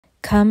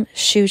come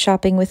shoe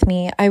shopping with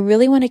me. I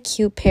really want a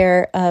cute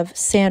pair of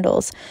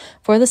sandals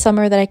for the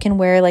summer that I can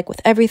wear like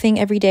with everything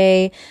every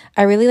day.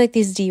 I really like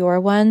these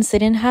Dior ones. They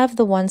didn't have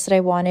the ones that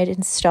I wanted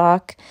in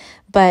stock,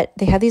 but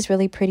they have these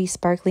really pretty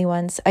sparkly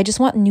ones. I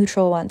just want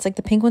neutral ones. Like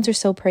the pink ones are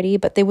so pretty,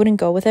 but they wouldn't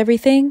go with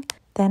everything.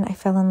 Then I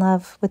fell in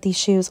love with these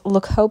shoes.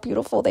 Look how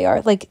beautiful they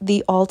are. Like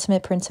the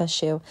ultimate princess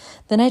shoe.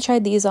 Then I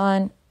tried these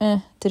on.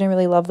 Didn't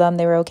really love them.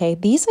 They were okay.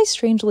 These I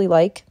strangely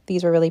like.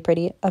 These were really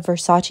pretty. A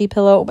Versace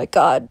pillow. Oh my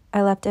God.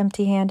 I left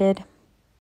empty-handed.